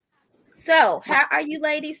So, how are you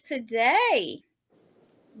ladies today?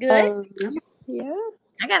 Good? Yeah.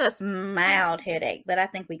 I got a mild headache, but I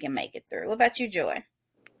think we can make it through. What about you, Joy?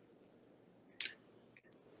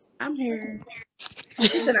 I'm here. She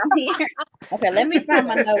said, I'm here. Okay, let me find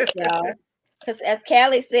my notes, y'all. Because as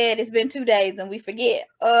Callie said, it's been 2 days and we forget.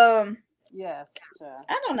 Yes.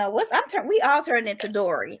 I don't know. We all turned into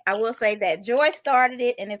Dory. I will say that Joy started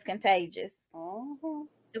it and it's contagious.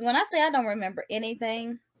 Because when I say I don't remember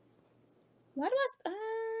anything, why do I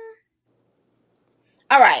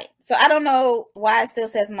all right, so I don't know why it still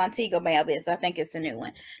says Montego Bay Biz, but I think it's the new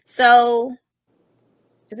one. So,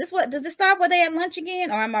 does it start where they at lunch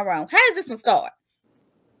again, or am I wrong? How does this one start?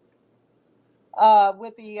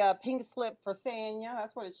 With the pink slip for Sanya,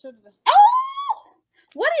 that's what it should have been. Oh,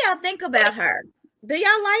 what do y'all think about her? Do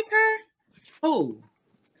y'all like her? Who?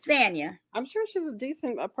 Sanya. I'm sure she's a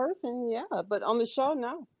decent person, yeah, but on the show,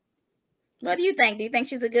 no. What do you think? Do you think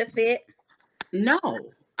she's a good fit? No.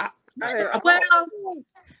 Well, I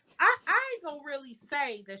ain't gonna really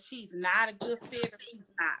say that she's not a good fit or she's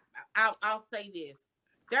not. I'll say this: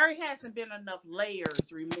 there hasn't been enough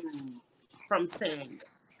layers removed from Sanya.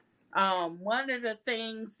 One of the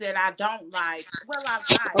things that I don't like, well, I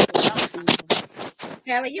like.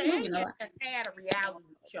 Callie, you're moving a Sanya lot. has had a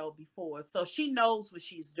reality show before, so she knows what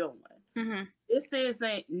she's doing. Mm-hmm. This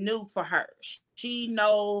isn't new for her. She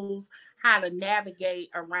knows how to navigate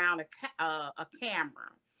around a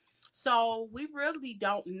camera. So we really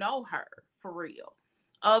don't know her for real,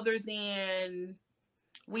 other than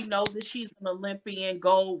we know that she's an Olympian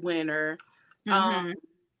gold winner. Mm-hmm.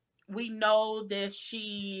 We know that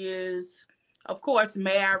she is, of course,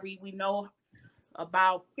 married. We know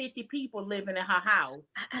about 50 people living in her house.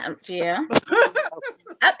 Yeah. And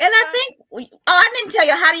I think, I didn't tell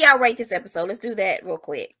you, how do y'all rate this episode? Let's do that real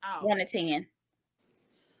quick. 1 to 10.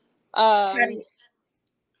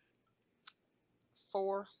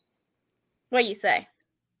 4. What do you say?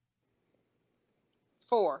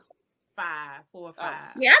 4. 5, 4 or 5.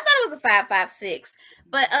 Yeah, I thought it was a 5, 5, 6.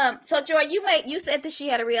 But so Joy, you said that she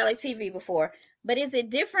had a reality TV before, but is it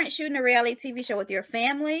different shooting a reality TV show with your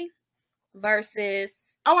family versus?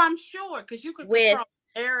 Oh, I'm sure, because you could control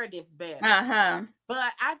the narrative better.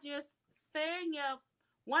 But I just Sanya,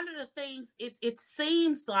 one of the things it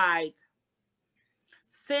seems like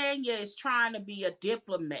Sanya is trying to be a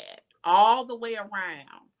diplomat all the way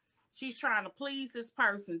around. She's trying to please this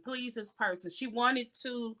person.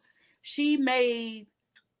 She made,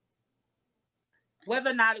 whether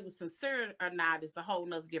or not it was sincere or not, is a whole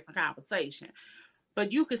nother different conversation.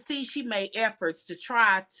 But you could see she made efforts to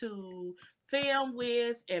try to film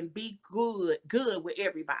with and be good with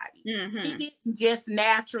everybody. Mm-hmm. She didn't just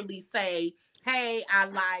naturally say, hey, I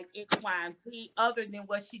like X, Y, and Z, other than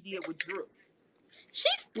what she did with Drew.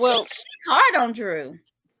 She's hard on Drew.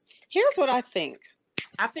 Here's what I think.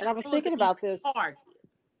 I was thinking about this. Target.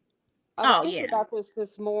 I was thinking about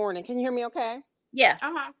this morning. Can you hear me okay? Yeah.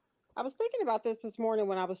 I was thinking about this morning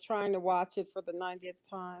when I was trying to watch it for the 90th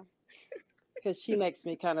time, because she makes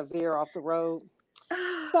me kind of veer off the road.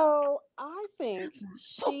 So I think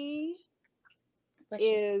she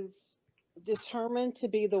is determined to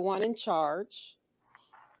be the one in charge.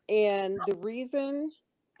 And the reason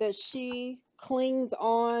that she clings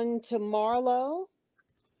on to Marlo,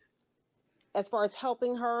 as far as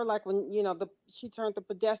helping her, like when, she turned the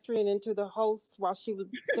pedestrian into the host while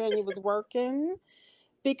Sanya was working,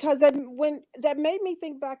 because that made me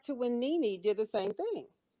think back to when Nene did the same thing.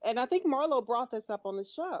 And I think Marlo brought this up on the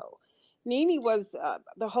show. Nene was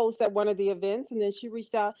the host at one of the events, and then she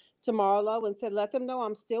reached out to Marlo and said, let them know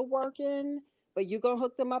I'm still working, but you're going to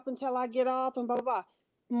hook them up until I get off, and blah, blah, blah.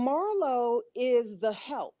 Marlo is the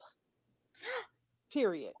help.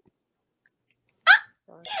 Period.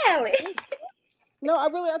 Kelly. No, I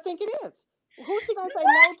think it is. Who's she going to say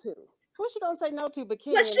no to? Who's she going to say no to but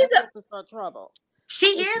Kenny, and that's to start trouble? She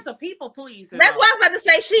is a people pleaser. That's what I was about to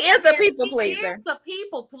say. She is a people pleaser. She is a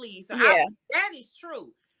people pleaser. Yeah. That is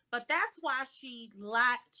true. But that's why she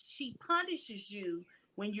punishes you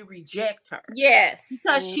when you reject her. Yes.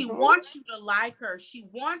 Because she wants you to like her. She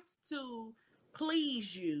wants to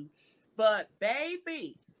please you. But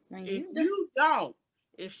baby, if you don't,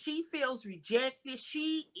 if she feels rejected,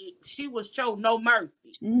 she will show no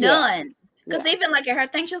mercy. None. Because even like in her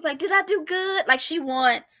thing, she was like, did I do good? Like she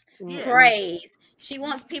wants praise. She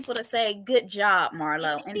wants people to say, good job,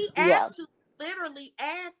 Marlo. And she actually literally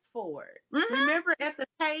asked for it. Mm-hmm. Remember at the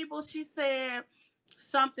table, she said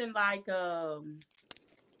something like, I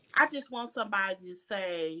just want somebody to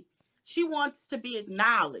say, she wants to be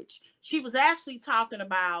acknowledged. She was actually talking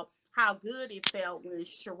about how good it felt when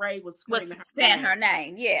Sheree was screaming her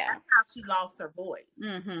name. Yeah. That's how she lost her voice.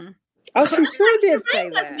 Mm-hmm. Oh, she sure did say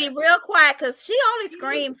Sheree must that. be real quiet because she only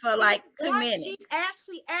screamed for like 2 minutes. She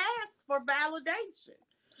actually asked for validation.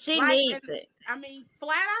 She needs it. I mean,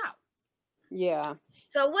 flat out. Yeah.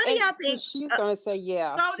 So what do y'all think? So she's gonna say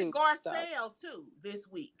yeah. So did Garcelle too this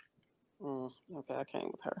week. Okay, I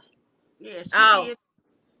came with her. Yeah, she did.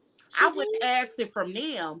 I wouldn't did? ask it from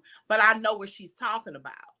them, but I know what she's talking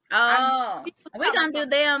about. Oh, we're gonna do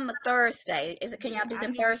them Thursday. Can y'all do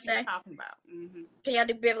them Thursday? Talking about. Mm-hmm. Can y'all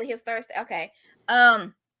do Beverly Hills Thursday? Okay.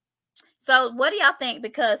 So what do y'all think?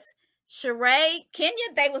 Because Sheree,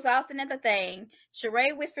 Kenya, they was often at the thing.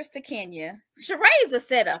 Sheree whispers to Kenya. Sheree is a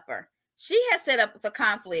set-upper. She has set up the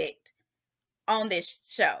conflict on this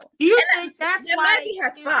show. You think that's that might be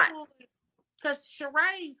her spot? Because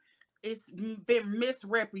Sheree has been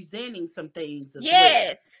misrepresenting some things.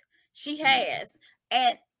 Yes, she has.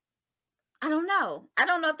 And I don't know. I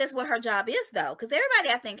don't know if that's what her job is, though, because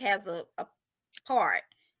everybody, I think, has a part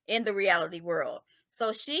in the reality world.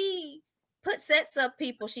 So she sets up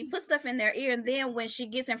people. She puts stuff in their ear, and then when she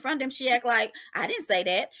gets in front of them, she act like, I didn't say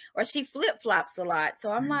that, or she flip-flops a lot.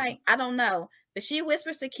 So I'm like, I don't know. But she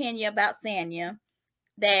whispers to Kenya about Sanya,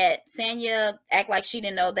 that Sanya act like she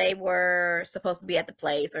didn't know they were supposed to be at the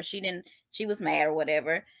place, or she was mad or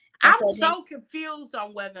whatever. And I'm so confused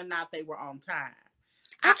on whether or not they were on time.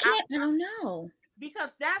 I don't know. Because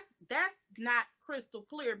that's not crystal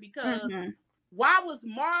clear, because why was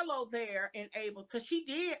Marlo there and able, because she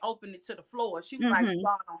did open it to the floor. She was like,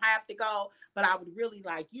 y'all don't have to go, but I would really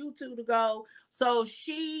like you two to go. So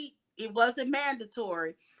it wasn't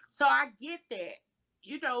mandatory. So I get that.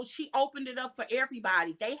 You know, she opened it up for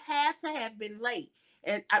everybody. They had to have been late.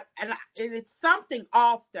 And it's something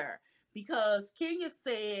off there, because Kenya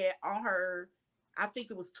said on her, I think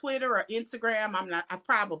it was Twitter or Instagram, I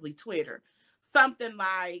probably Twitter, something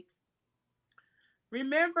like,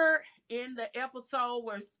 remember in the episode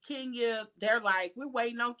where Kenya, they're like, we're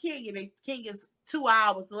waiting on Kenya, and Kenya's 2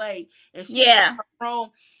 hours late, and she's in her room.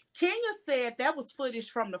 Kenya said that was footage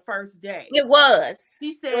from the first day. It was.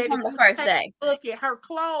 She said from the first day. Look at her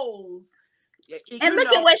clothes. And look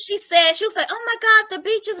at what she said. She was like, oh my God, the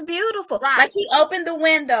beach is beautiful. Right. Like she opened the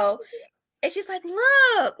window. And she's like,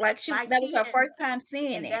 look, that was her first time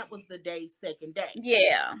seeing it. That was the second day.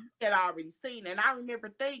 Yeah. She had already seen it. And I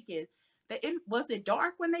remember thinking that was it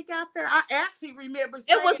dark when they got there? I actually remember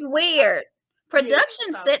saying it was weird.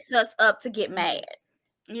 Production sets us up to get mad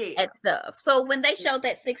at stuff. So when they showed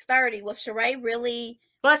that 6:30, was Sheree really?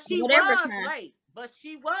 But she was late. But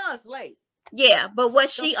she was late. Yeah, but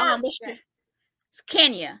was she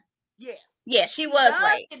Kenya? Yes. Yeah, she was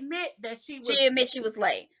late. She admits she was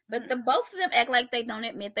late. But the both of them act like they don't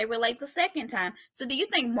admit they were late the second time. So do you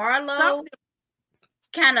think Marlo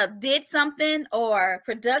kind of did something, or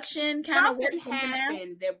production kind of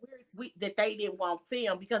happened that they didn't want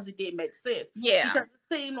film because it didn't make sense? Yeah. Because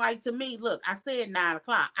it seemed like to me, look, I said 9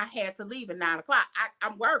 o'clock. I had to leave at 9 o'clock.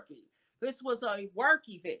 I'm working. This was a work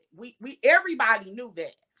event. We everybody knew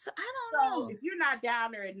that. So I don't know. If you're not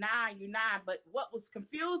down there at 9, you're 9. But what was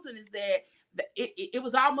confusing is that it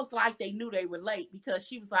was almost like they knew they were late, because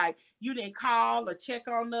she was like, you didn't call or check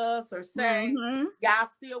on us or say, y'all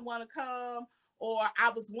still want to come? Or I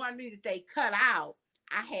was wondering if they cut out,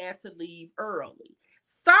 I had to leave early.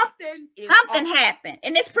 Something happened.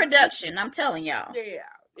 And it's production, I'm telling y'all. Yeah.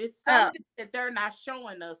 It's something that they're not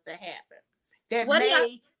showing us that happened. That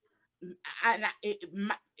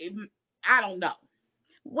I don't know.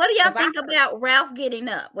 What do y'all think about Ralph getting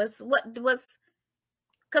up? Because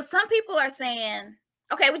some people are saying,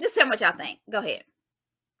 okay, well, just tell me what y'all think. Go ahead.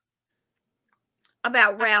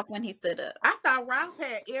 About Ralph when he stood up. I thought Ralph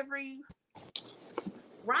had every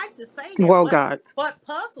right to say that. Well, God. What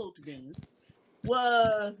puzzled me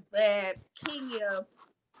was that Kenya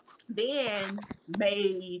then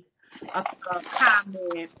made a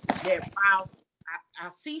comment that Ralph, I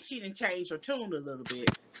see she didn't change her tune a little bit,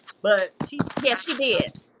 but she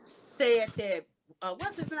did. Said that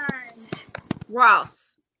what's his name? Ross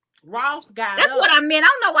got That's up. What I meant. I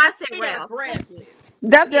don't know why I said Ralph. Aggressive.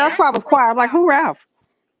 That's why I was quiet. I'm like, who Ralph?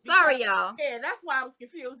 Sorry, y'all. Yeah, that's why I was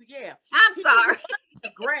confused. Yeah, I'm sorry.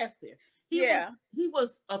 Aggressive. He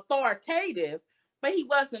was authoritative, but he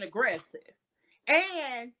wasn't aggressive.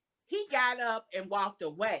 And he got up and walked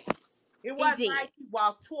away. It wasn't like he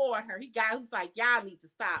walked toward her. He was like, y'all need to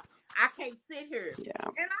stop. I can't sit here. Yeah.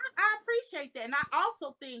 And I appreciate that. And I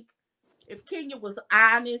also think if Kenya was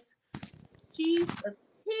honest, she's a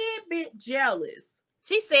bit jealous.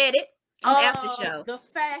 She said it on after show. The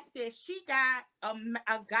fact that she got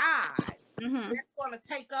a guy that's going to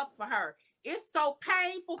take up for her. it's so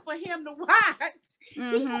painful for him to watch.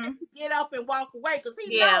 He had to get up and walk away because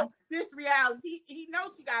he knows this reality. He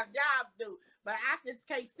knows she got a job to do, but I just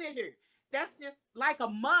can't sit here. That's just like a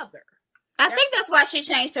mother. I think that's why she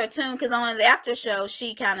changed her tune, because on the after show,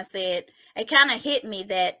 she kind of said, it kind of hit me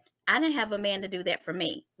that I didn't have a man to do that for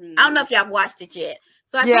me. I don't know if y'all watched it yet.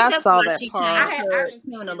 So I think that's why she changed her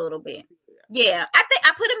tune a little bit. Yeah, I think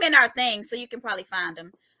I put him in our thing, so you can probably find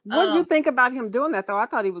him. What did you think about him doing that, though? I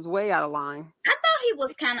thought he was way out of line. I thought he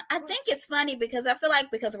was kind of, I think it's funny because I feel like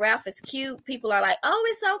because Ralph is cute, people are like, oh,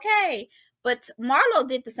 it's okay. But Marlo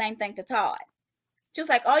did the same thing to Todd. She was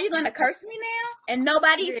like, oh, you're going to curse me now? And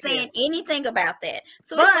nobody's saying anything about that.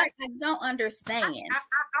 So it's like, I don't understand.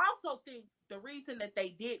 I also think the reason that they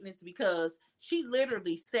didn't is because she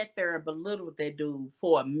literally sat there and belittled that dude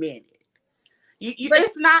for a minute.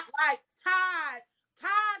 It's not like Todd.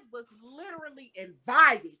 Todd was literally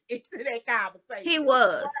invited into that conversation. He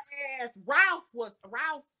was. Whereas Ralph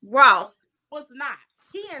was not.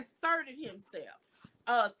 He inserted himself.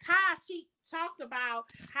 Todd, she talked about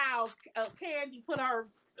how Candy put her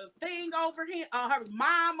thing over him, her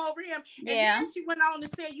mom over him, and then she went on to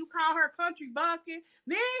say you call her country bucket.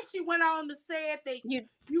 Then she went on to say that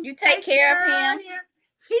you take care of him.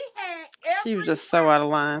 He had she was just so out of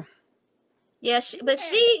line. Yeah, but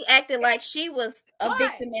she acted like she was a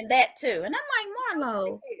victim in that too, and I'm like,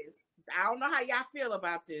 Marlo. I don't know how y'all feel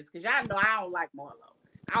about this because y'all know I don't like Marlo.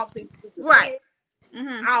 I don't think right.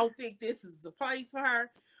 I don't think this is the place for her.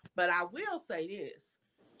 But I will say this.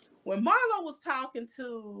 When Marlo was talking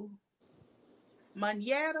to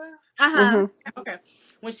Manetta, okay,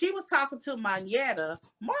 when she was talking to Manetta,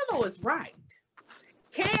 Marlo is right.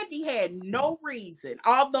 Candy had no reason,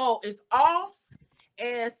 although as off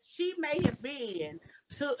as she may have been,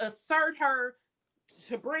 to assert her,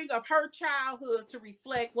 to bring up her childhood to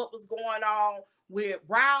reflect what was going on with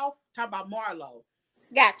Ralph, talking about Marlo.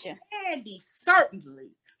 Gotcha. Candy certainly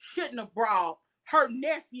shouldn't have brought her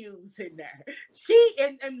nephews in there. She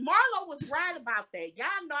and Marlo was right about that. Y'all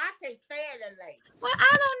know I can't stand that lady. Well,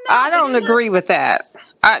 I don't know. I don't agree with that.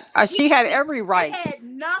 She had every right. Had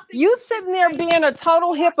nothing. You sitting there being a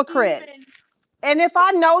total hypocrite. And if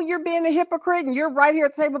I know you're being a hypocrite and you're right here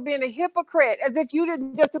at the table being a hypocrite, as if you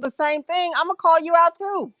didn't just do the same thing, I'm gonna call you out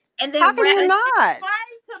too. And then how can you not?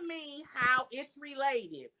 Explain to me how it's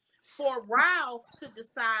related for Ralph to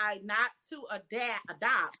decide not to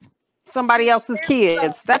adopt somebody else's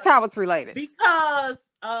kids. That's how it's related. Because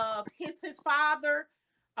of his father,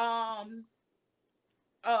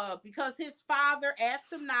 because his father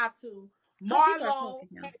asked him not to. Marlo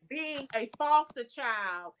being a foster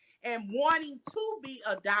child and wanting to be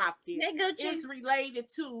adopted is related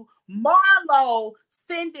to Marlo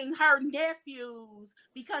sending her nephews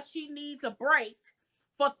because she needs a break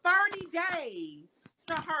for 30 days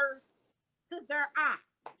to their aunt.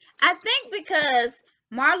 I think because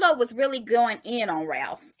Marlo was really going in on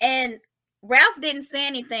Ralph, and Ralph didn't say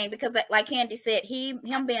anything because, like Candy said,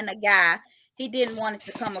 him being a guy, he didn't want it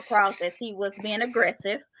to come across as he was being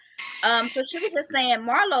aggressive. So she was just saying,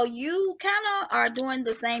 Marlo, you kind of are doing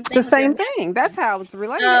the same thing. The same thing. That's how it's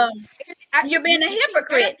related. You're being a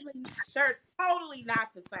hypocrite. They're totally not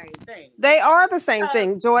the same thing. They are the same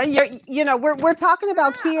thing, Joy. We're talking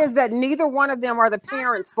about kids that neither one of them are the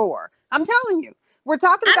parents for. I'm telling you. We're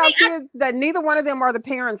talking about kids that neither one of them are the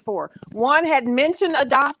parents for. One had mentioned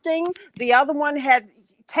adopting. The other one had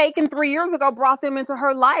taken 3 years ago, brought them into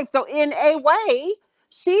her life. So in a way,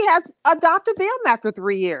 she has adopted them after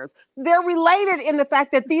 3 years. They're related in the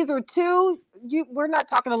fact that these are two, we're not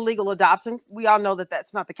talking a legal adoption. We all know that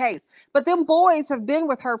that's not the case. But them boys have been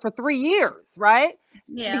with her for 3 years, right?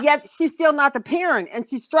 Yeah. But yet she's still not the parent. And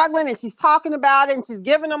she's struggling and she's talking about it and she's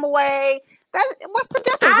giving them away. What's the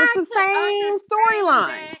difference? It's the same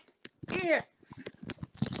storyline. If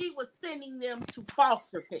she was sending them to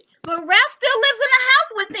foster care. But Ralph still lives in the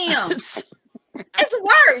house with them. It's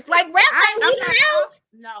worse. Like Ralph ain't leave the house.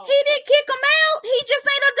 No. He didn't kick them out. He just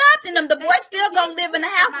ain't adopting them. The boy's still gonna live in the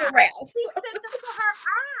house with Ralph. He sent them to her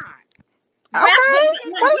aunt.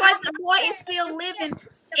 Ralph, the boy is still living.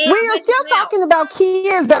 We are still talking about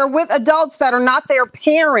kids that are with adults that are not their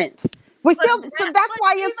parent. So that's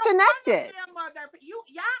why it's connected.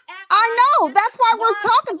 I know. That's why we're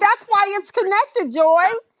talking. That's why it's connected, Joy.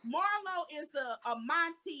 Marlo is a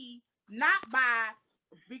Monty, not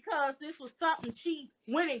because this was something she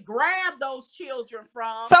went and grabbed those children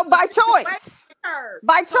from. So by choice.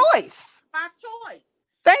 By choice. By choice.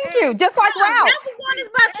 Thank you. Just like Ralph. Ralph's one is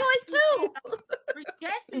by choice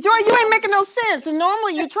too. Joy, you ain't making no sense. And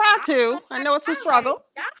normally you try to. I know it's a struggle.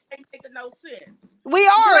 Y'all ain't making no sense. We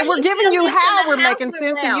Joy, are. We're he giving still you lives in how the we're house making with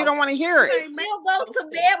sense, and you Ralph. don't want to hear He it. Ain't make still goes no to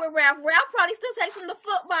sense. bed with Ralph. Ralph probably still takes him to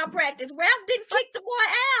football practice. Ralph didn't kick the boy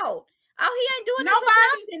out. All he ain't doing is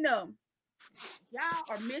Nobody, adopting them. y'all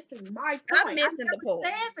are missing my I'm point. I missing the never point.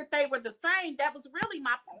 said that they were the same. That was really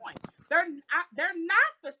my point. They're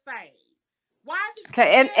not the same. Why did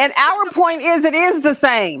Okay, and our point is it is the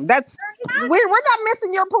same. That's we're not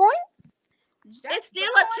missing your point. It's still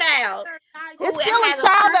a child who It's still a has a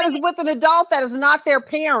child that is permanent. with an adult that is not their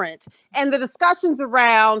parent, and the discussions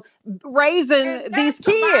around raising and these that's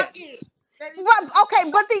about kids. it. That is Well,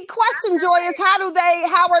 okay, but the question, Joy, is how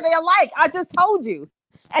are they alike? I just told you,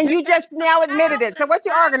 and you just now admitted it. So what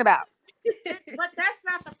you arguing about? But that's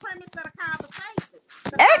not the premise of the conversation.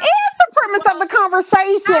 The It is the premise of the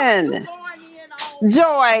conversation. going in on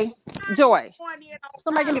Joy, going in on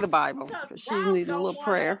somebody give me Ralph the Bible because because she's Ralph needing a don't little want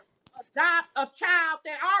to prayer. adopt a child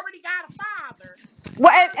that already got a father.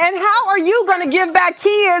 Well, and how are you going to give back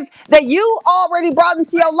kids that you already brought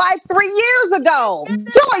into your life 3 years ago? Joy,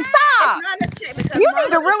 It's stop. not a child because You need Mama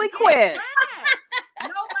to is really quit.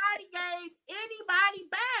 Nobody gave anybody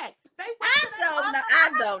back. They went I to their don't know. mother.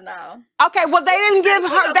 I don't know. Okay, well they didn't give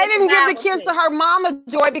Look her. up They what the didn't give the Bible kids to says. her mama,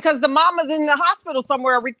 Joy, because the mama's in the hospital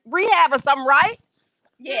somewhere, rehab or something, right?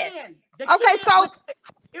 Yes. Then, the Okay, kid so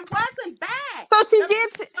it wasn't bad. so she The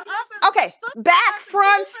did. other Okay, sister back, wasn't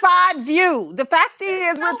front, keeping side view. The fact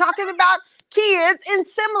is, we're no talking about kids in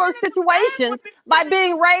similar bad situations would be by sitting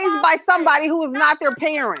being raised by somebody who is not their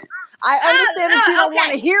parent. I understand that you Oh, don't want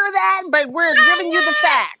to okay. hear that, but we're giving you the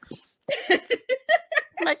facts.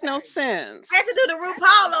 Make no sense. I had to do the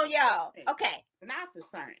RuPaul on y'all. Okay. not the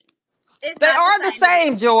same. It's They not are the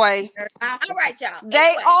same, Joy. They're not the All right, y'all. They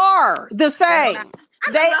Anyway, are the They're same. not.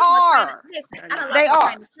 I done They lost my train of are. listen. They're I done not. They lost my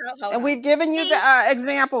are. train of thought. Hold And on. we've given you See, the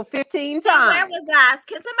example 15 see, where times. was I?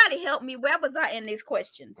 Can somebody help me? Where was I in this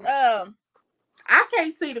question? I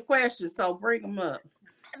can't see the questions, so bring them up.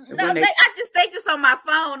 No, they just on my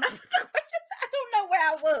phone. I don't know where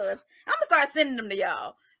I was. I'm gonna start sending them to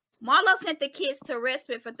y'all. Marlo sent the kids to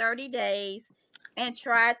respite for 30 days and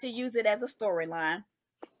tried to use it as a storyline.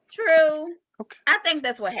 True. Okay. I think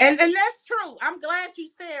that's what happened. And that's true. I'm glad you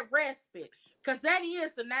said respite because that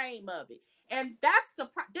is the name of it. And that's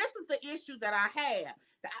this is the issue that I have.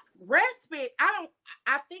 Respite, I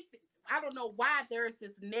don't know why there's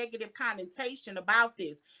this negative connotation about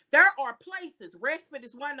this. There are places, respite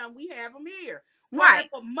is one of them, we have them here. Right.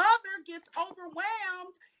 If a mother gets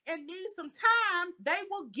overwhelmed and needs some time, they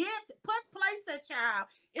will place that child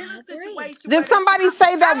in a situation. Did somebody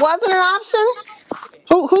say that wasn't an option?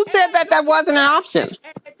 Who said that wasn't an option?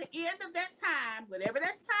 And at the end of that time, whatever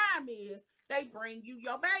that time is, they bring you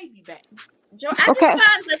your baby back. Joe, I just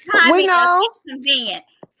find the timing inconvenient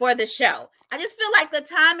for the show. I just feel like the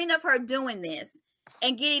timing of her doing this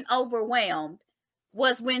and getting overwhelmed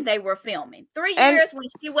was when they were filming. 3 years when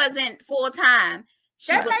she wasn't full time,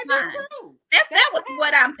 she was fine. That was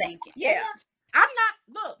what I'm thinking. Yeah. I'm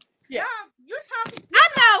not. Look. Yeah. You're talking. I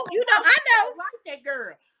know. You know. I know. Like that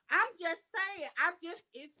girl. I'm just saying.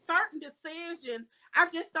 It's certain decisions. I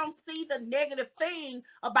just don't see the negative thing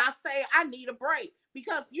about saying I need a break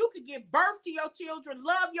because you could give birth to your children,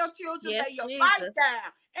 love your children, lay your life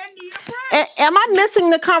down, and need a break. Am I missing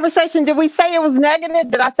the conversation? Did we say it was negative?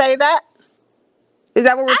 Did I say that? Is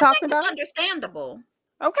that what we're talking about? It's understandable.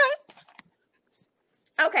 Okay.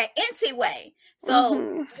 Okay, anyway.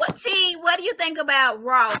 So what do you think about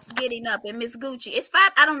Ross getting up and Miss Gucci? It's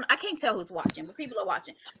 5. I can't tell who's watching, but people are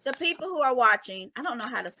watching. The people who are watching, I don't know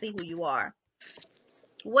how to see who you are.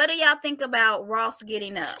 What do y'all think about Ross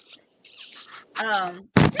getting up? I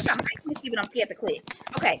think let me see, but I'm scared to click.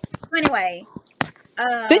 Okay. So anyway.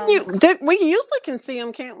 We usually can see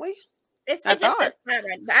them, can't we? It just says 5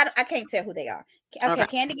 right, but I can't tell who they are. Okay,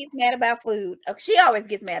 Candy gets mad about food. She always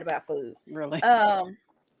gets mad about food. Really?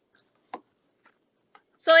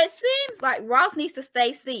 So it seems like Ross needs to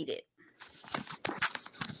stay seated.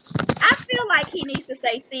 I feel like he needs to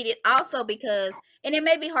stay seated also because, and it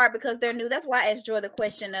may be hard because they're new. That's why I asked Joy the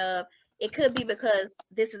question of, it could be because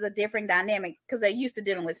this is a different dynamic because they're used to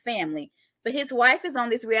dealing with family. But his wife is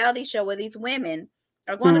on this reality show where these women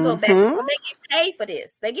are going to go back. They get paid for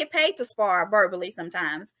this. They get paid to spar verbally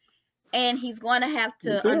sometimes. And he's going to have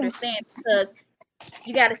to understand because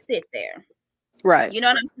you got to sit there. Right. You know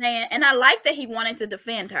what I'm saying? And I like that he wanted to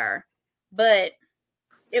defend her, but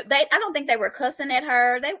I don't think they were cussing at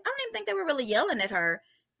her. I don't even think they were really yelling at her.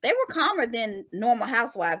 They were calmer than normal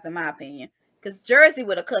housewives, in my opinion, because Jersey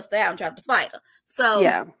would have cussed out and tried to fight her. So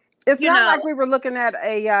yeah, it's not like we were looking at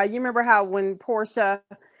you remember how when Portia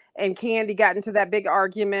and Candy got into that big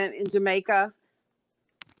argument in Jamaica,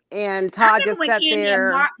 and Todd just sat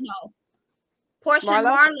there. Portia and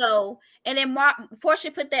Marlo? Marlo, and then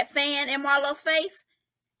Portia put that fan in Marlo's face.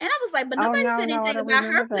 And I was like, but Oh, nobody no, said no, I anything don't about her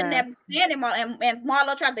remember putting that. that fan in Marlo, and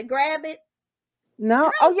Marlo tried to grab it. No.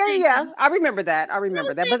 And I Oh, was yeah. thinking, I remember that. I I remember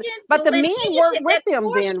was that. But thinking, but but the when men he weren't did with that to them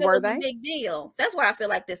then, Portia, were was a they? big deal. That's why I feel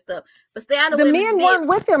like this stuff. But stay out of The women's men business. weren't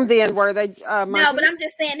with them then, were they, No, but Monkey? I'm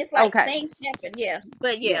just saying it's like Okay. things happen. Yeah.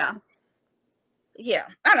 But Yeah. yeah.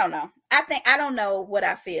 I don't know. I don't know what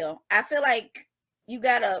I feel. I feel like you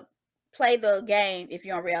gotta play the game if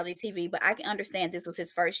you're on reality TV, but I can understand this was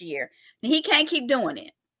his first year. And he can't keep doing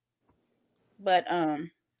it. But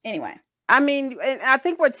anyway. I mean, and I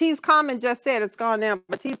think what T's comment just said, it's gone now,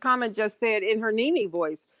 but T's comment just said in her Nene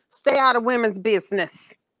voice, stay out of women's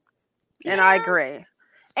business. And I Yeah. agree.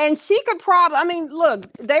 And she could probably, I mean, look,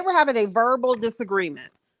 they were having a verbal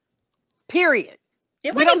disagreement. Period.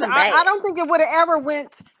 It wasn't even bad. I don't think it would have ever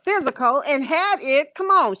went physical, and had it, come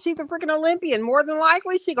on, she's a freaking Olympian. More than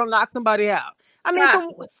likely, she gonna knock somebody out. I mean, so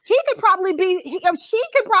Possible. he could probably she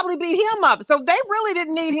could probably beat him up. So they really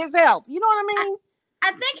didn't need his help. You know what I mean?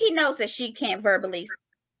 I think he knows that she can't verbally,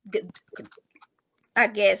 I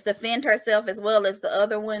guess, defend herself as well as the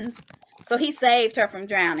other ones. So he saved her from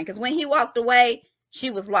drowning, because when he walked away, she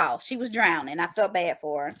was lost. She was drowning. I felt bad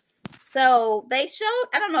for her. So they showed,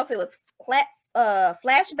 I don't know if it was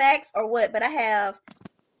flashbacks or what, but I have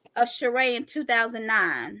of Sheree in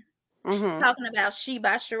 2009 talking about She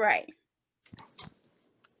by Sheree.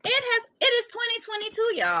 It is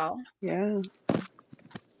 2022, y'all. Yeah.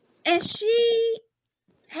 And she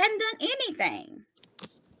hadn't done anything.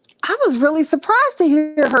 I was really surprised to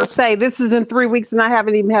hear her say this is in 3 weeks and I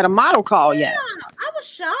haven't even had a model call yet. I was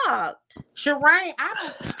shocked. Sheree, I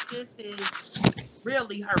don't think this is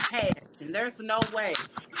really her passion. There's no way.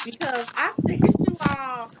 Because I sent you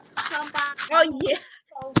all somebody. Oh, yeah.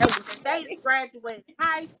 They graduated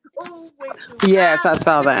high school, went through Yes, I college,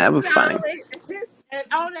 saw that. It was funny. and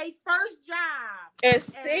on their first job. And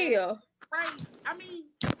still. I mean,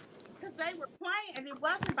 because they were playing, and it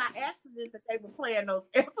wasn't by accident that they were playing those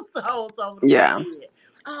episodes over the weekend.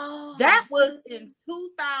 Oh, that was in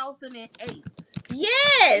 2008.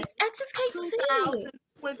 Yes, I just can't see it.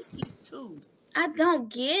 2022. I don't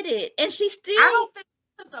get it, and she still. I don't think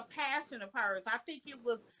it was a passion of hers. I think it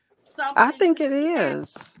was something. I think it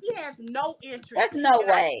is. She has no interest. There's no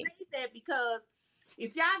way. I say that because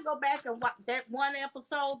if y'all go back and watch that one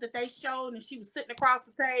episode that they showed, and she was sitting across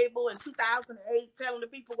the table in 2008 telling the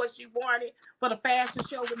people what she wanted for the fashion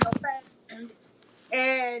show with no fashion,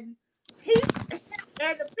 and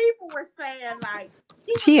the people were saying like,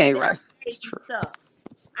 she ain't right. Stuff.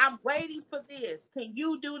 I'm waiting for this. Can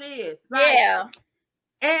you do this? Like, yeah.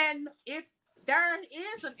 And if there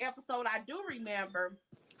is an episode I do remember.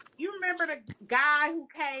 You remember the guy who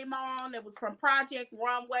came on that was from Project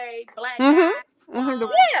Runway, black guy?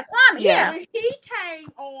 Yeah. When he came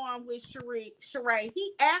on with Sheree,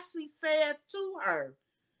 he actually said to her,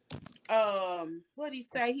 what did he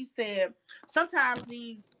say? He said, sometimes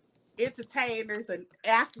these entertainers and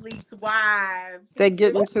athletes' wives, they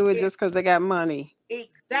get into it just because they got money.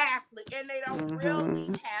 Exactly. And they don't really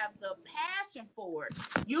have the passion for it.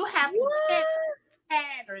 You have to check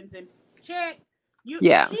patterns and check. She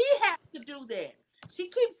has to do that. She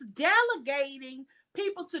keeps delegating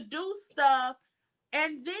people to do stuff,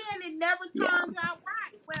 and then it never turns out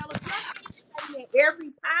right. Well, if you're in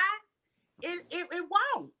every pie, it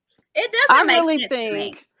won't. It doesn't make sense to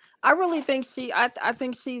me. I really think I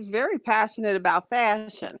think she's very passionate about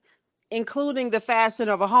fashion, including the fashion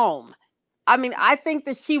of a home. I mean, I think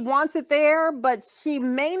that she wants it there, but she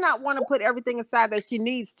may not want to put everything aside that she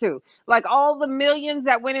needs to. Like all the millions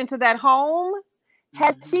that went into that home,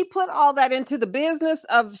 had she put all that into the business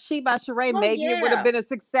of She by Sheree, maybe it would have been a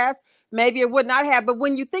success. Maybe it would not have. But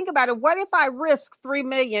when you think about it, what if I risk $3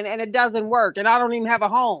 million and it doesn't work and I don't even have a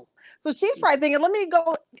home? So she's probably thinking, let me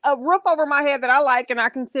go a roof over my head that I like, and I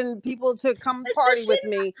can send people to come party with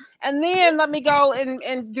me, and then let me go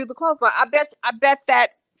and do the clothes line. I bet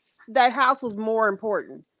that house was more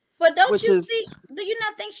important. But don't you see? Do you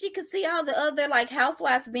not think she could see all the other like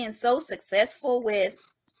housewives being so successful with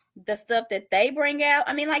the stuff that they bring out?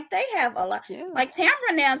 I mean, like they have a lot. Yeah. Like Tamara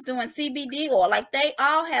now's doing CBD oil. Like they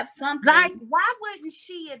all have something. Like why wouldn't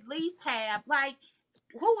she at least have like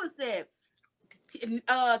who was that?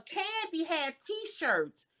 Candy had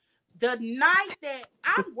T-shirts the night that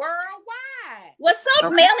I'm worldwide. Well, so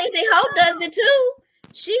Melly the hoe does it too.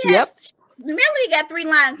 She has Melly got 3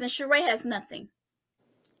 lines and Sheree has nothing.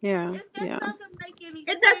 Yeah, it doesn't make any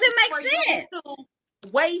sense. It doesn't make sense to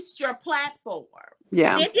waste your platform.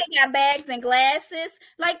 Yeah, Cynthia got bags and glasses.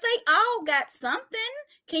 Like they all got something.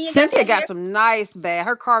 Cynthia got some nice bags.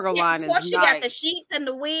 Her cargo line is nice. She got the sheets and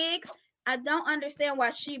the wigs. I don't understand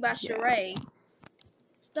why she by Yeah. Sheree.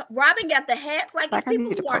 Robin got the hats. Like, it's Like, I people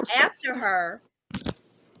need to who are post that after stuff. her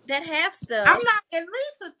that have I'm stuff. not at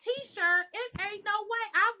least a t-shirt. It ain't no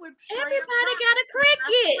way I would straight up Everybody rock got a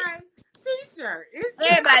cricket. t-shirt. It's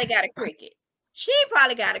just, Everybody got a cricket. She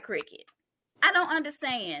probably got a cricket. I don't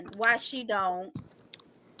understand why she don't.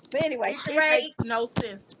 But anyway, it Sheree, makes no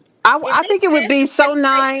sense. if I this think it would be fashion so situation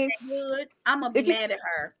nice ain't good, I'm gonna be if you. mad at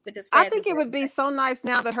her with this I fashion think it would be situation. so nice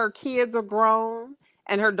now that her kids are grown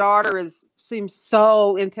and her daughter seems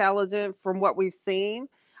so intelligent from what we've seen.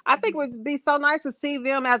 I think it would be so nice to see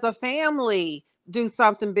them as a family do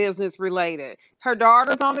something business related. Her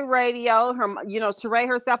daughter's on the radio. Sheree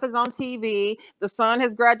herself is on TV. The son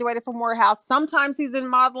has graduated from Morehouse. Sometimes he's in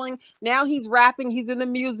modeling. Now he's rapping. He's in the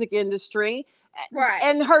music industry. Right.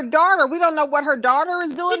 And her daughter, we don't know what her daughter is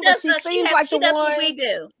She doing, but does she seems like she the does what we one.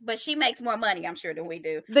 do, but she makes more money, I'm sure, than we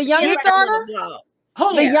do. The She has youngest like a daughter? little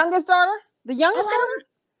blog. The Yeah. youngest daughter? The Oh, youngest I daughter? don't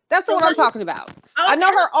That's the the one one I'm talking about. oh, I okay. know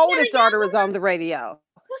I her thought she had oldest a young daughter is one. on the radio.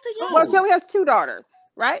 What's the young Well, she Who? one? only has two daughters,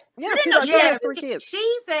 right? Yeah, I didn't two know daughters. she She only had has Yes, three kids.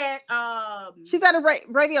 she's at She's at a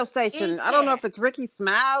radio station. I don't know Impact. if it's Ricky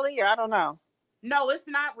Smiley or I don't know. No, it's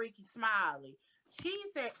not Ricky Smiley.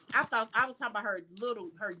 She's at. I thought I was talking about her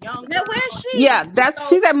young Now girl. where's Yeah, she? So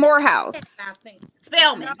she's at Morehouse. I think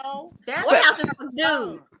Spellman. no, that's Spe- Morehouse is her for son.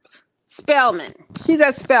 dudes. Spellman. She's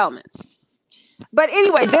at Spellman. But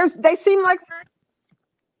anyway, they seem like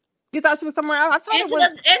you thought she was somewhere else. I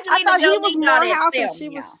Angelina thought he was Jolie daughter is Morehouse and she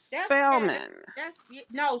Spellman, was y'all. That's yeah. Spellman. That's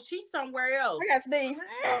no. She's somewhere else. I got sneeze.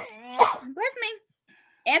 Bless me.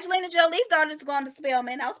 Angelina Jolie's daughter is going to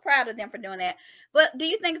Spellman. I was proud of them for doing that. But do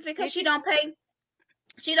you think it's because she don't pay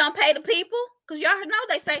the people? Because y'all know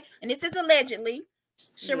they say, and this is allegedly,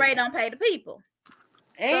 Sheree don't pay the people.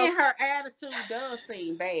 And her attitude does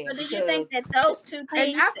seem bad. So do you think that those two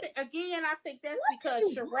things? And I think that's because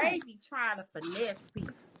Sheree be trying to finesse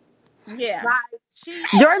people. Yeah. Like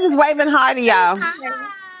Jordan's waving hi to y'all. Hi.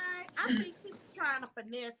 I think she's trying to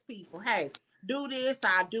finesse people. Hey, do this,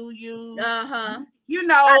 I do you. You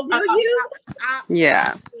know, I do you.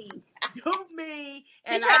 Yeah. Do me.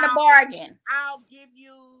 She's trying to bargain. I'll give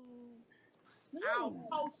you. I'll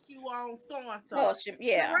post you on so and so.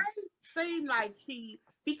 Yeah. Seem like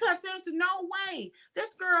because there's no way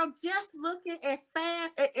this girl just looking at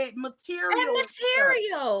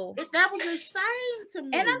material. That was insane to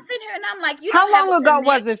me. And I'm sitting here and I'm like, how long ago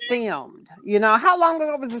was it filmed? How long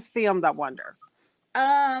ago was this filmed? I wonder.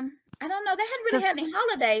 I don't know. They hadn't really had any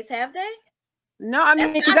holidays, have they? No, I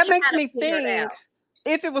mean, because that makes me think.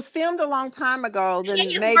 If it was filmed a long time ago, then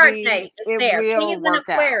Kenya's maybe birthday is it there. will Kenya's work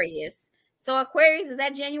in Aquarius. So Aquarius is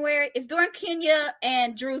that January? It's during Kenya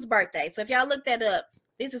and Drew's birthday. So if y'all look that up,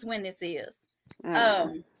 this is when this is.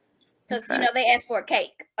 Because they asked for a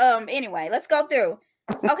cake. Anyway, let's go through.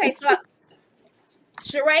 Okay, so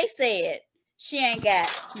Sheree said she ain't got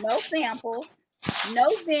no samples,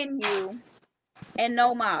 no venue, and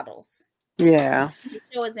no models. Yeah. The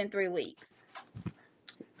show is in 3 weeks.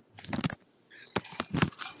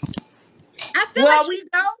 I feel like we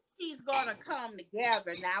know she's gonna come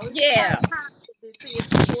together now. It's yeah. This is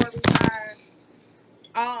storyline.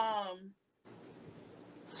 I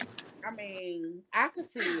mean, I could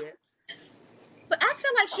see it. But I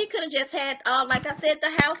feel like she could have just had, like I said,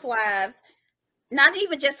 the Housewives, not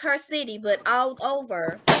even just her city, but all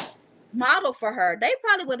over, model for her. They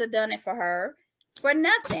probably would have done it for her for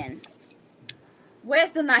nothing.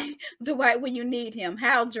 Where's the night, Dwight, when you need him?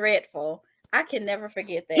 How dreadful. I can never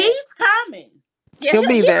forget that. He's coming. Yeah, he'll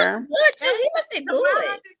be there. Good too. He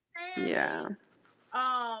looked good. Yeah.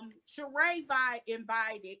 Sheree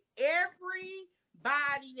invited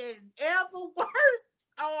everybody that ever worked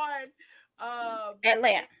on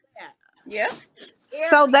Atlanta. Yeah.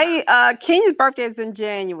 So Kenya's birthday is in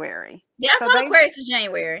January. Yeah, I thought Aquarius is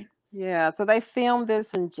January. Yeah, so they filmed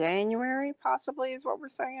this in January, possibly, is what we're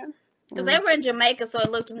saying. Because they were in Jamaica, so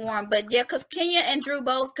it looked warm. But yeah, because Kenya and Drew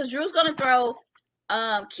both, because Drew's gonna throw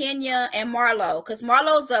Kenya and Marlo, because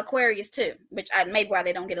Marlo's the Aquarius too, which maybe why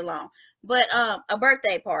they don't get along. But a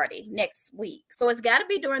birthday party next week. So it's gotta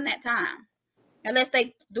be during that time. Unless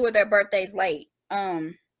they do their birthdays late.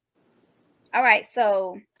 All right,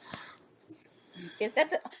 so is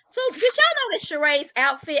that so did y'all notice Sheree's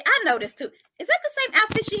outfit? I noticed too. Is that the same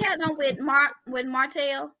outfit she had on with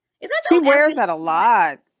Martell? Is that she wears that a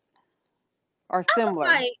lot? Or similar.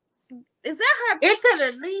 Like, is that her? It could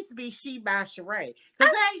at least be She by Sheree.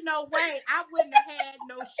 Because there ain't no way I wouldn't have had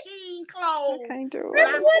no Sheen clothes. I can't do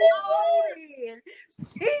That's it. what it was.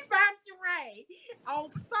 She by Sheree on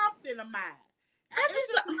something of mine. I There's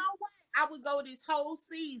just just no way I would go this whole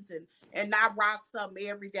season and not rock something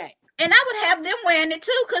every day. and I would have them wearing it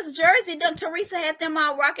too, because Jersey done Teresa had them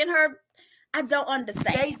all rocking her. I don't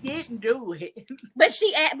understand. They didn't do it. But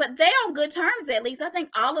they're on good terms at least. I think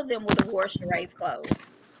all of them would have wore Sheree's clothes.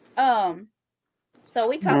 So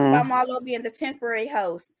we talked about Marlo being the temporary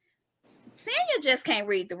host. Sanya just can't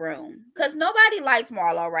read the room because nobody likes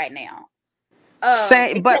Marlo right now.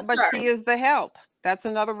 But she is the help. That's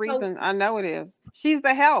another reason. I know it is. She's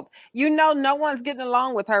the help. You know, no one's getting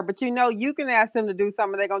along with her, but you know, you can ask them to do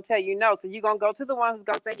something. They're going to tell you no. So you're going to go to the one who's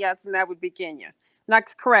going to say yes, and that would be Kenya.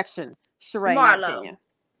 Next correction. Sheree, not Kenya.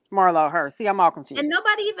 Marlo, her. See, I'm all confused. And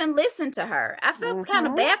nobody even listened to her. I felt kind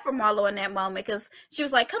of bad for Marlo in that moment because she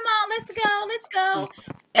was like, come on, let's go.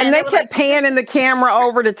 And they kept panning the camera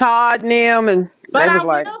over to Todd and them. And but I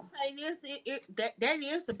will say this, that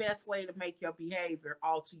is the best way to make your behavior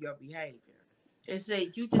alter your behavior. Is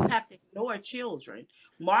that you just have to ignore children.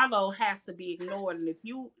 Marlo has to be ignored. And if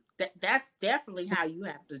you, that's definitely how you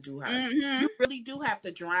have to do her. Mm-hmm. You really do have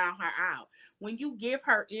to drown her out. When you give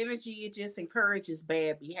her energy, it just encourages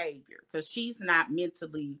bad behavior because she's not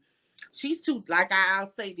mentally, she's too, like I'll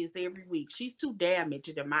say this every week, she's too damaged,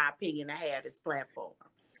 in my opinion, to have this platform.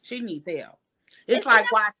 She needs help. It's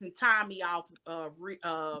like watching Tommy off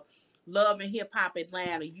Love and Hip Hop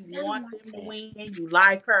Atlanta. You want them to win, you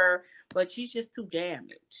like her, but she's just too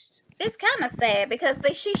damaged. It's kind of sad because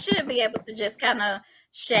she should be able to just kind of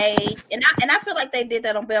shade, and I feel like they did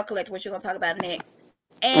that on Bell Collector, which you're gonna talk about next,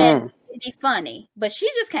 and it'd be funny, but she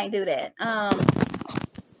just can't do that.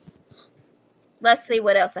 Let's see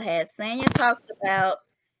what else I had. Sanya talked about.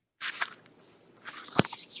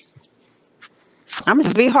 I'm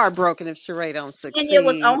just be heartbroken if Sheree don't succeed. Kenya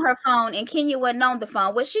was on her phone, and Kenya wasn't on the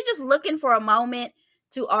phone. Was she just looking for a moment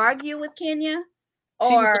to argue with Kenya? She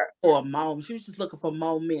was looking for a moment. She was just looking for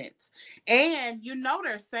moments. And you know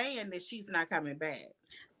they're saying that she's not coming back.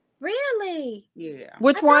 Really? Yeah.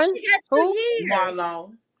 Which one? She got 2 years.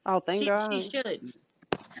 Marlo. Oh, thank God. She shouldn't.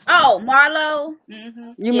 Oh, Marlo.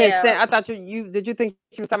 Mm-hmm. You meant I thought you did you think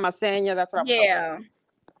she was talking about Sanya? That's what I was talking about.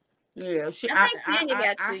 Yeah, I think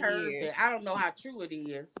Sanya got 2 years. That. I don't know how true it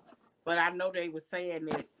is, but I know they were saying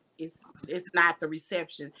that it's not the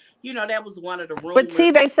reception. You know, that was one of the rumors. But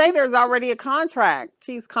T, they say there's already a contract.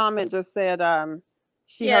 T's comment just said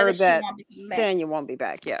she heard that Sanya won't be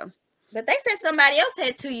back. Yeah. But they said somebody else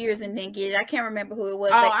had 2 years and didn't get it. I can't remember who it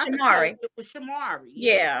was. Oh, like Shamari. It was Shamari.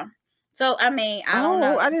 Yeah. So I mean, I don't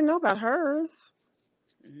know. I didn't know about hers.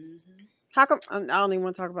 Mm-hmm. How come I don't even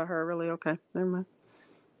want to talk about her? Really? Okay, never mind.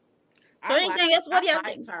 So anything else? What do y'all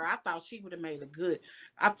think? Her. I thought she would have made a good.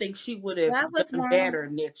 I think she would have done better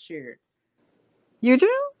next year. You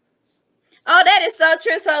do? Oh, that is so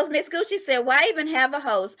true. So Miss Gucci said, "Why even have a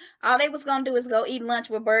host? All they was gonna do is go eat lunch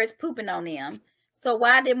with birds pooping on them. So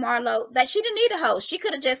why did Marlo? That she didn't need a host. She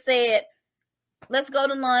could have just said, let's go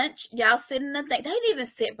to lunch. Y'all sit in the thing. They didn't even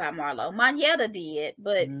sit by Marlo. Manietta did,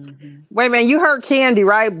 but wait a minute. You heard Candy,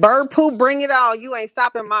 right? Bird poop, bring it all. You ain't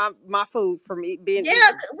stopping my food from being.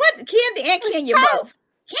 Yeah, what Candy and Kenya both.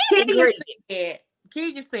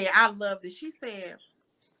 Kenya said, I love this. She said,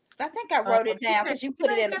 I think I wrote it down because you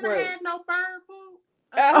put it in the group. Had no bird poop.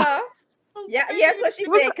 Yeah, yes, what she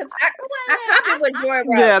said. Because I copied what Joy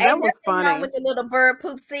wrote. Yeah, that was funny. Wrong with the little bird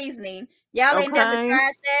poop seasoning. Y'all ain't never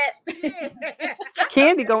tried that.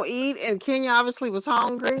 Candy gonna eat, and Kenya obviously was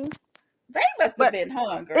hungry. They must have been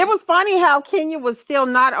hungry. It was funny how Kenya was still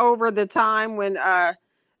not over the time when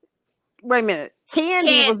wait a minute.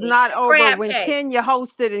 Candy was not over when Kenya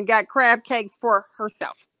hosted and got crab cakes for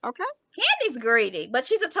herself. Okay. Candy's greedy, but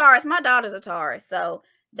she's a Taurus. My daughter's a Taurus, so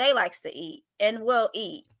they likes to eat and will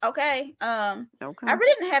eat. Okay. I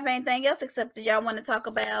really didn't have anything else except that y'all want to talk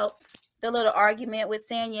about the little argument with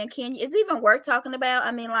Sanya and Kenya. Is it even worth talking about?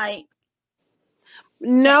 I mean, like.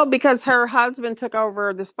 No, because her husband took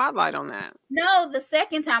over the spotlight on that. No, the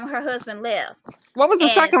second time her husband left. What was the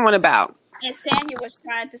second one about? And Sanya was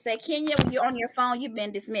trying to say, Kenya, when you're on your phone, you've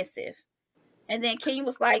been dismissive. And then Kenya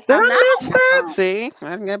was like, I'm not on my phone. See,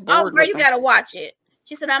 I can get bored. Oh, girl, you got to watch it.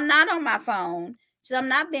 She said, I'm not on my phone. She said, I'm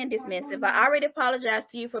not being dismissive. I already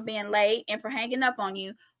apologized to you for being late and for hanging up on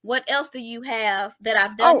you. What else do you have that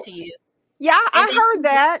I've done to you? Yeah, I heard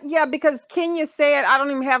that. Yeah, because Kenya said, I don't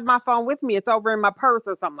even have my phone with me. It's over in my purse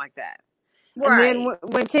or something like that. Right. And then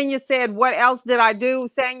when Kenya said, what else did I do?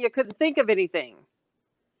 Sanya couldn't think of anything.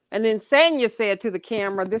 And then Sanya said to the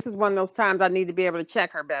camera, this is one of those times I need to be able to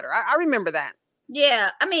check her better. I remember that. Yeah.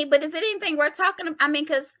 I mean, but is it anything worth talking about? I mean,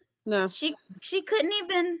 because she couldn't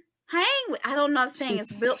even hang with. I don't know if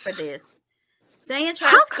Sanya's built for this. Sanya tried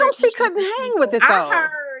How come she couldn't hang with it, though?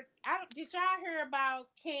 did y'all hear about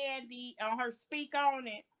Candy on her speak on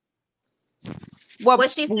it?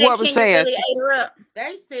 What she said, was Kenya said? really ate her up.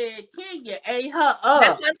 They said Kenya ate her That's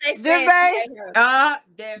up. what they Did said. they? She ate her up.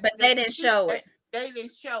 But they didn't show it. They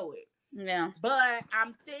didn't show it. Yeah. But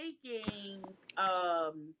I'm thinking,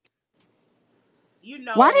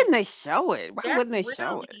 Why didn't they show it? Why wouldn't they that's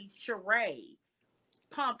show it? really Sheree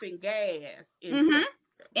pumping gas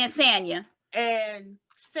And Sanya. And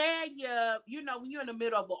Sanya, when you're in the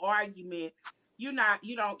middle of an argument, you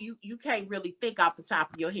can't really think off the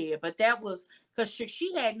top of your head. But that was because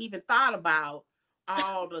she hadn't even thought about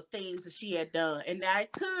all the things that she had done. And now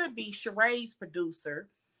it could be Sheree's producer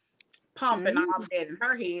pumping all of that in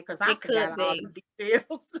her head, because I forgot all the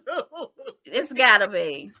details too. It's gotta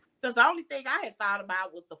be. Because the only thing I had thought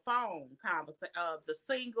about was the phone conversation,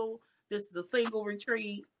 this is a single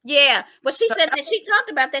retreat. Yeah. But she said that she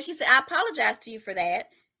talked about that. She said, I apologize to you for that.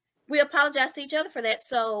 We apologize to each other for that.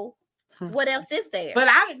 So what else is there? But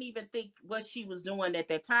I didn't even think what she was doing at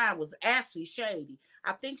that time was actually shady.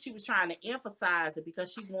 I think she was trying to emphasize it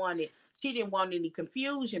because she didn't want any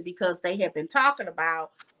confusion, because they had been talking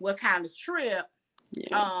about what kind of trip.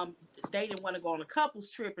 Yeah. They didn't want to go on a couples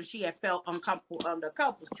trip, and she had felt uncomfortable on the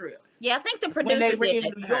couples trip. Yeah, I think the producer when they were did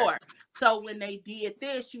in New York. So when they did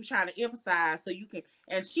this, she was trying to emphasize so you can,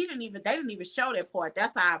 and they didn't even show that part.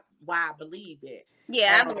 That's why I believed it.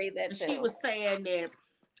 Yeah, I believe that too. She was saying that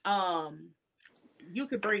you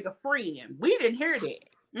could bring a friend. We didn't hear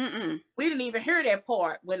that. We didn't even hear that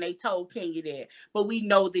part when they told Kenya that, but we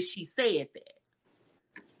know that she said that.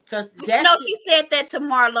 Because she said that to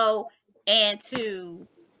Marlo and to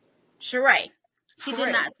Sheree. She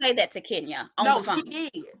did not say that to Kenya on the phone.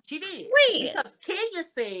 She did. When? Because Kenya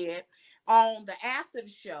said on the after the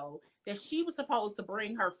show that she was supposed to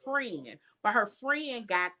bring her friend, but her friend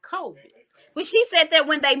got COVID. Well, she said that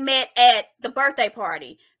when they met at the birthday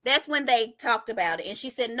party. That's when they talked about it. And she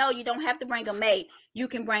said, no, you don't have to bring a mate. You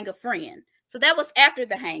can bring a friend. So that was after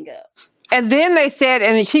the hang up. And then they said,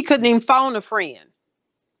 and she couldn't even phone a friend.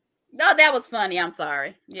 No, that was funny. I'm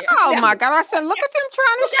sorry. Yeah. Oh my God. I said, look at them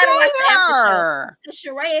trying to shade her.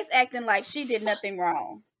 Sheree is acting like she did nothing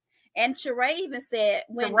wrong. And Sheree even said,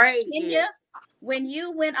 Kenya, when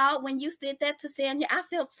you did that to Sanya, I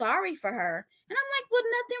felt sorry for her. And I'm like, well,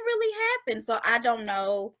 nothing really happened. So I don't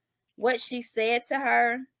know what she said to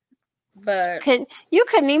her. But you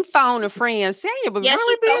couldn't even phone a friend. Sanya was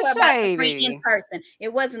really being shady. In person.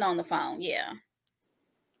 It wasn't on the phone. Yeah.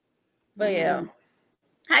 But yeah.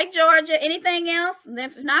 Hi, Georgia. Anything else?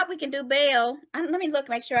 If not, we can do bail. Let me look,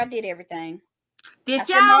 make sure I did everything. Did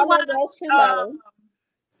y'all watch?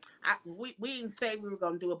 We didn't say we were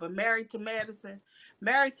gonna do it, but Married to Medicine.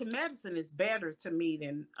 Married to Medicine is better to me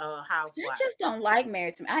than Housewives. I just don't like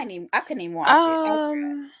Married to Me. I couldn't even watch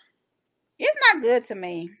it. It's not good to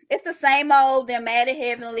me. It's the same old. They're mad at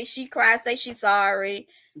Heavenly. She cries, say she's sorry.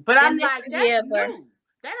 But I'm like, that's new.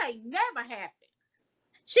 That ain't never happened.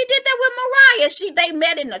 She did that with Mariah. They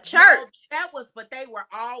met in the church. But they were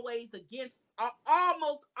always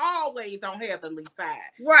almost always on Heavenly's side.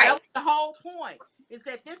 Right. That was the whole point. Is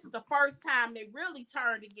that this is the first time they really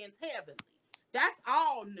turned against Heavenly. That's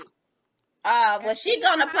all new. Well, she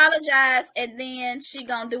gonna apologize and then she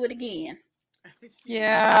gonna do it again.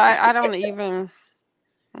 Yeah, I don't even.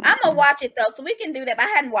 I'm gonna watch it though, so we can do that. But I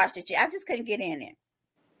hadn't watched it yet. I just couldn't get in it.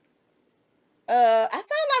 I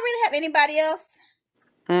don't really have anybody else.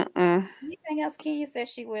 Anything else? Kenya said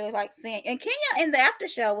she really likes Sanya, and Kenya in the after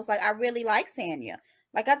show was like, I really like Sanya.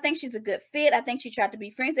 Like, I think she's a good fit. I think she tried to be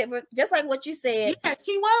friends, just like what you said. Yeah,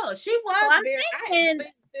 she was. She was very. I haven't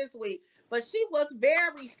seen this week, but she was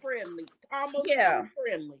very friendly, almost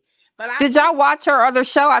friendly. But did y'all watch her other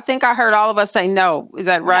show? I think I heard all of us say no. Is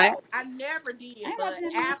that right? No, I never did. But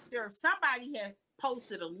after somebody had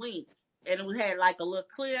posted a link, and it had like a little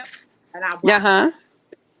clip, and I watched it.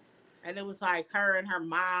 And it was like her and her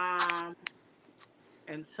mom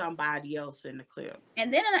and somebody else in the clip.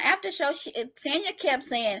 And then in the after show, Sanya kept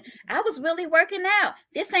saying, I was really working out.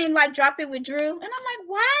 This ain't like Drop It with Drew. And I'm like,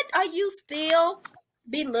 why are you still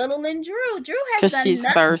belittling Drew? Drew has done she's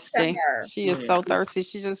nothing thirsty. to her. She is so thirsty.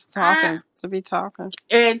 She's just talking to be talking.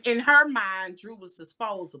 And in her mind, Drew was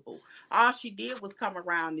disposable. All she did was come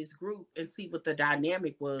around this group and see what the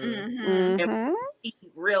dynamic was. And she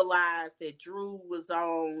realized that Drew was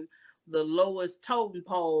on the lowest totem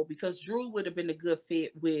pole, because Drew would have been a good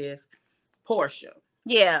fit with Portia.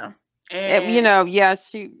 Yeah.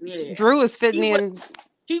 And Drew is fitting in.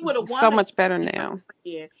 She would have so much better now.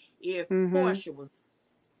 If Portia was,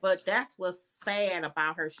 but that's what's sad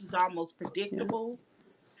about her. She's almost predictable.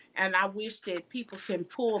 And I wish that people can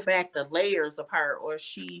pull back the layers of her, or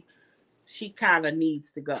she she kind of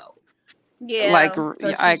needs to go. Yeah. Like,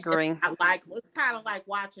 Because I she's agree. like, it's kind of like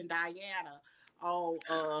watching Diana on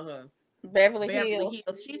Beverly Hills.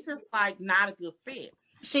 Hills. She's just like not a good fit.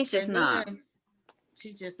 She's just And not. then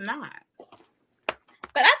she's just not.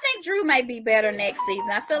 But I think Drew may be better next season.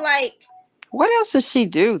 I feel like. What else does she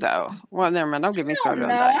do though? Well, never mind. Don't get me I started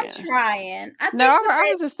don't on know. I'm Diane. trying. I No, think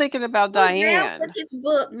I was just thinking about Down Diane. with his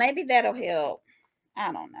book, maybe that'll help.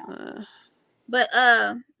 I don't know. But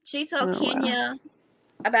she told Kenya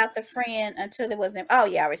about the friend until it wasn't. Oh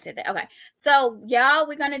yeah, I already said that. Okay, so y'all,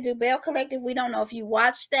 we're gonna do Bell Collective. We don't know if you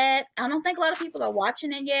watched that. I don't think a lot of people are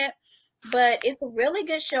watching it yet, but it's a really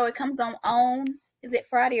good show. It comes on. Is it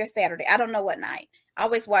Friday or Saturday? I don't know what night. I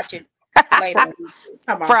always watch it later.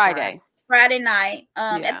 Friday night.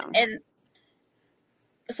 And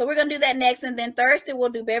so we're gonna do that next, and then Thursday we'll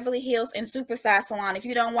do Beverly Hills and Super Size Salon. If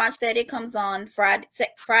you don't watch that, it comes on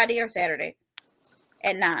Friday or Saturday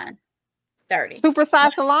at 9:30. Super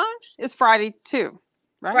Size Salon is Friday too,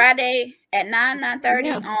 right? Friday at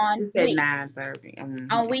 9:30 on Wii.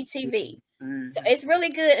 9:30 on Wii TV. So it's really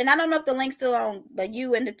good, and I don't know if the link's still on the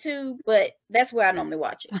U and the Tube, but that's where I normally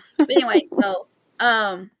watch it. But anyway, so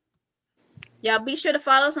y'all be sure to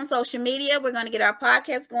follow us on social media. We're going to get our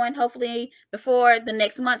podcast going hopefully before the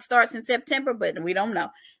next month starts in September, but we don't know.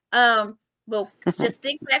 But just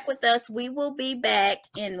stick back with us. We will be back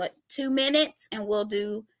in 2 minutes, and we'll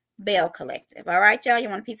do Bell Collective. All right, y'all. You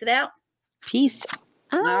want to piece it out? Peace.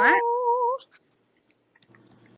 All right.